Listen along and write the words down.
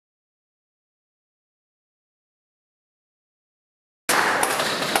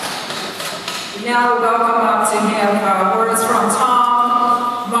Now we welcome up to him words from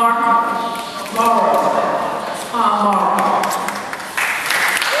Tom Morrow. Tom Morrow.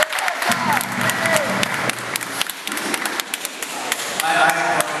 I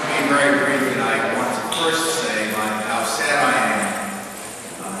want to be very brief, and I want to first say how sad I am,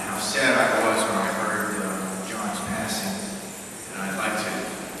 how sad I was when I heard John's passing, and I'd like to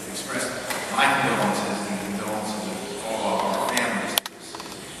express my condolences and condolences of all of our families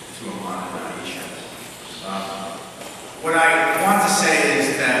to Amon and Aisha. What I want to say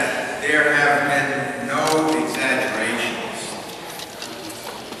is that there have been no exaggerations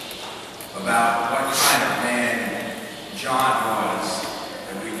about what kind of man John was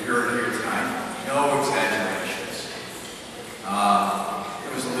that we've heard here tonight. No exaggerations.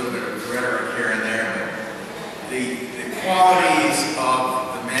 There was a little bit of rhetoric here and there, but the qualities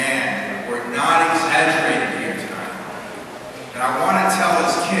of the man were not exaggerated here tonight. And I want to tell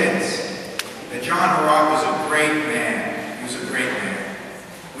his kids that John Rock was a great man. He was a great man.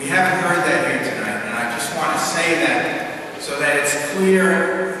 We haven't heard that here tonight, and I just want to say that so that it's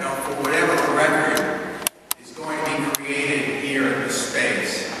clear, for whatever the record is going to be created here in this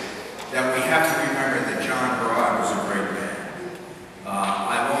space, that we have to remember that John Rock was a great man.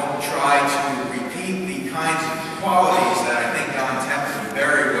 I won't try to repeat the kinds of qualities that I think Don Temple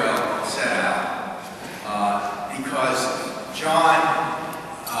very well set out, because John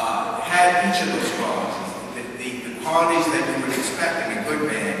had each of those qualities. The qualities that you would expect in a good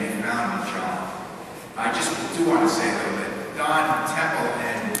man you found in John. I just do want to say, though, that Don Temple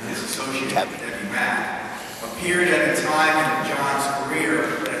and his associate, Debbie Mack, appeared at a time in John's career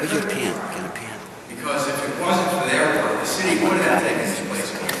that Get a pen. because if it wasn't for their work, the city would have taken his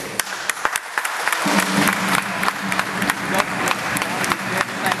place away.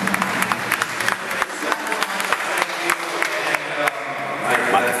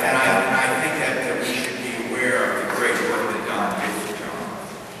 And I think that we should be aware of the great work that Don did for John.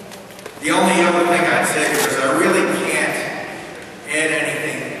 The only other thing I'd say, because I really can't add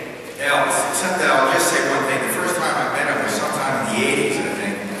anything else, except that I'll just say one thing. The first time I met him was sometime in the 80s, I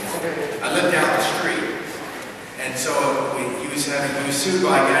think. I lived down the street, and so he was sued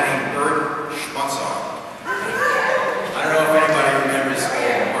by a guy named Bert Schmutzoff. I don't know if anybody remembers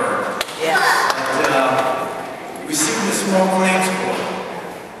Bert. Yes. But he was sued in the small claims court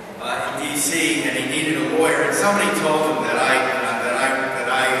in D.C., and he needed a lawyer, and somebody told him that I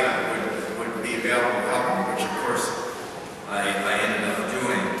would be available to help him, which of course I ended up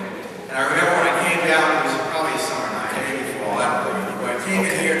doing. And I remember when I came down, it was probably a summer night, maybe fall, I don't know. When I came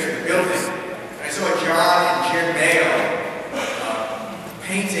in here to the building, I saw John and Jim Mayo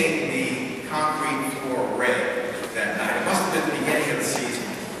painting the concrete floor red that night. It must have been the beginning of the season.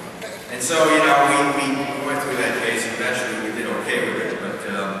 And so, we went through that case, and eventually we did okay with it. But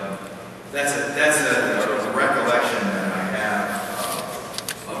that's a recollection that I have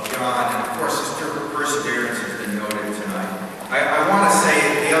of John. And of course, his perseverance has been noted tonight. I want to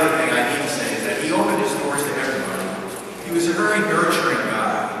say, the other thing I need to say is that he opened his doors to everybody. He was a very nurturing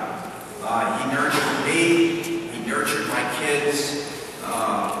guy. He nurtured me, he nurtured my kids,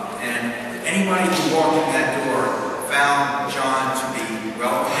 and anybody who walked in that door found John to be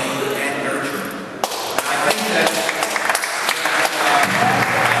welcoming and nurturing. And I think that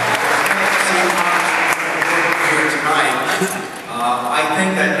here tonight, I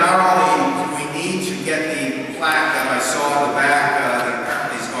think that not only do we need to get the plaque that I saw in the back that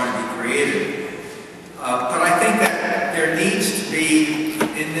apparently is going to be created, but I think that there needs to be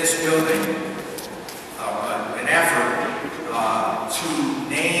in this building an effort to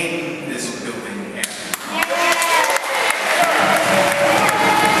name this building after.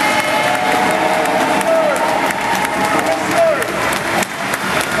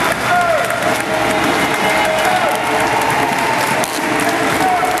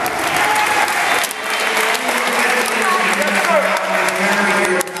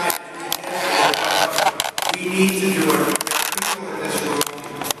 We need to do it. There are people in this room,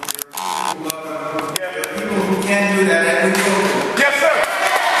 there are people who can do that, and we will do it. Yes, sir.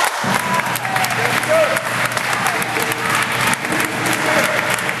 Yes, sir.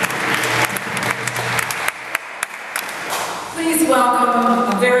 Please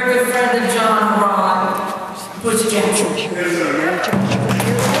welcome a very good friend of John Rock, Butch Jackson. Yes, sir.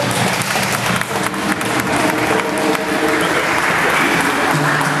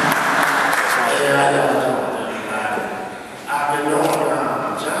 I've been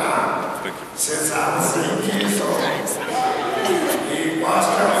knowing John since I was 8 years old. He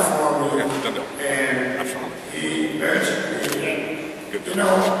watched out for me, and he nurtured me.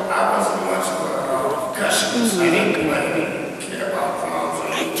 I wasn't much of a percussionist. I didn't care about drums or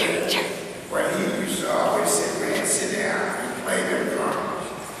anything. When he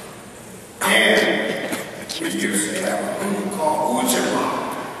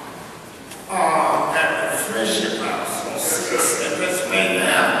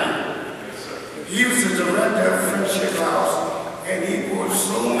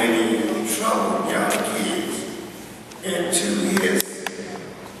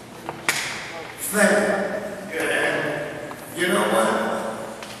thing. And you know what?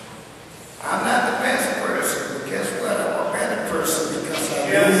 I'm not the best person, but guess what? I'm a better person because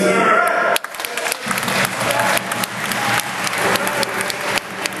I Yes, sir.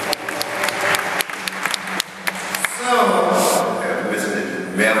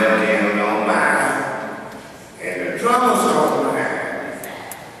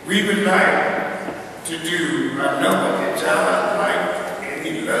 We would like to do a number that John liked, and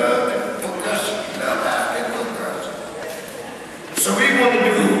he loved the percussion. He loved African percussion. So we want to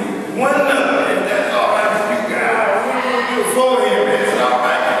do one number, if that's all right with you guys. We're going to do it for him. Is it all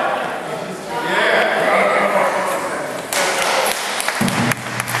right? Yeah.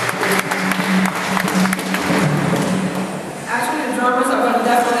 Actually, the drummers are going to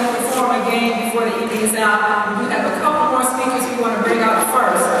definitely perform again before the evening is out. We have a couple more speakers we want to bring out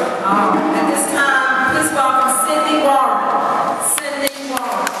first. At this time, please welcome Cindy Warren. Cindy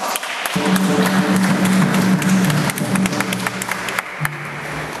Warren.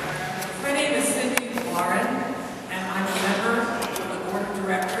 My name is Cindy Warren, and I'm a member of the Board of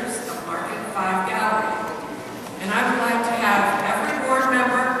Directors of Market 5 Gallery. And I would like to have every board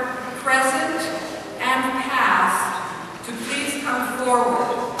member, present and past, to please come forward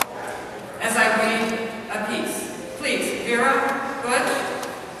as I read a piece. Please, Vera, Butch,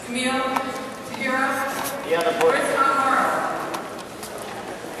 Camille, Tahira, where's Tom Morrow?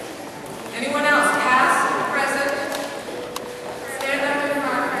 Anyone else, past, present? Stand up in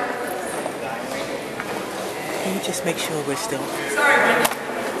front. Can you just make sure we're still? Sorry, Wendy.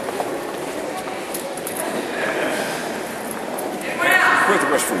 Anyone else? Where's the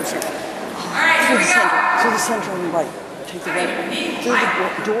restrooms here? All right, here we go. To the center on the right. Take the right. Through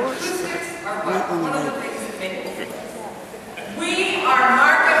the doors. Acoustics are Right on the one of the right. things that make it. We are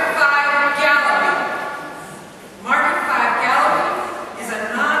Market 5 Gallery. Market 5 Gallery is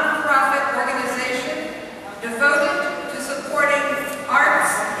a non-profit organization devoted to supporting arts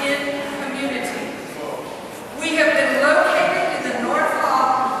in community. We have been located in the North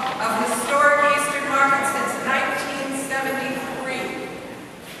Hall of historic Eastern Market since 1973.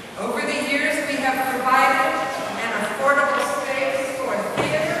 Over the years, we have provided an affordable space for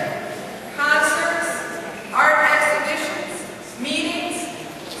theater, concerts, art exhibitions, meetings,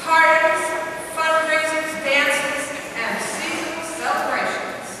 parties, fundraisers, dances, and seasonal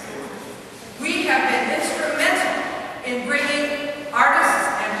celebrations. We have been instrumental in bringing artists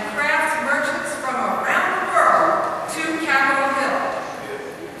and crafts merchants from around the world to Capitol Hill.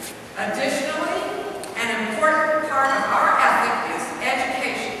 Additionally, an important part of our ethic is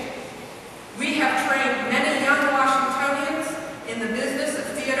education. We have trained many young Washingtonians in the business of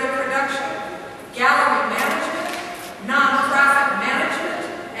theater production, gallery management, nonprofit management,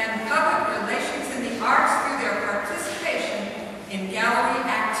 and public relations in the arts through their participation in gallery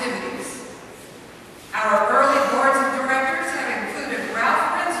activities. Our early boards of directors have included Ralph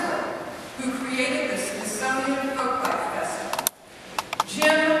Rensler, who created the Smithsonian Folklife Festival,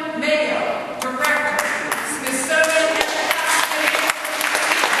 Jim Mayo, director, Smithsonian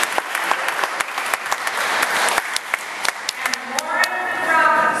and Warren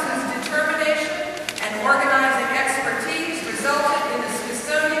Robbins, whose determination and organizing expertise resulted in the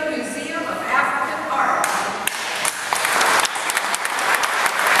Smithsonian Museum of African Art.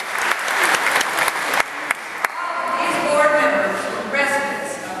 All of these board members were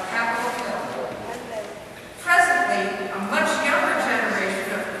residents of Capitol Hill. Presently, a much younger generation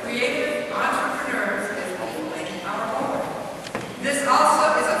of creative entrepreneurs is ruling our board. This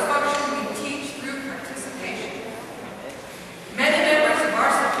also is a function we teach through participation. Many members of our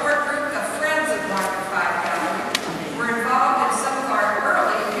support group, the Friends of Market 5 Gallery, were involved in some of our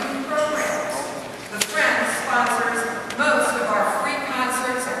early youth programs. The Friends sponsors most of our free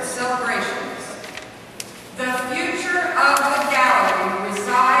concerts and celebrations. The future of the gallery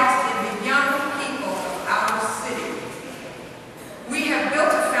resides in the young people of our city. We have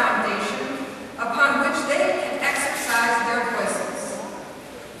built a foundation upon which they can exercise their voices.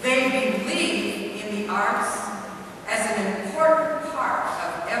 They believe in the arts as an important part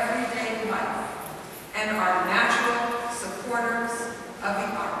of everyday life and are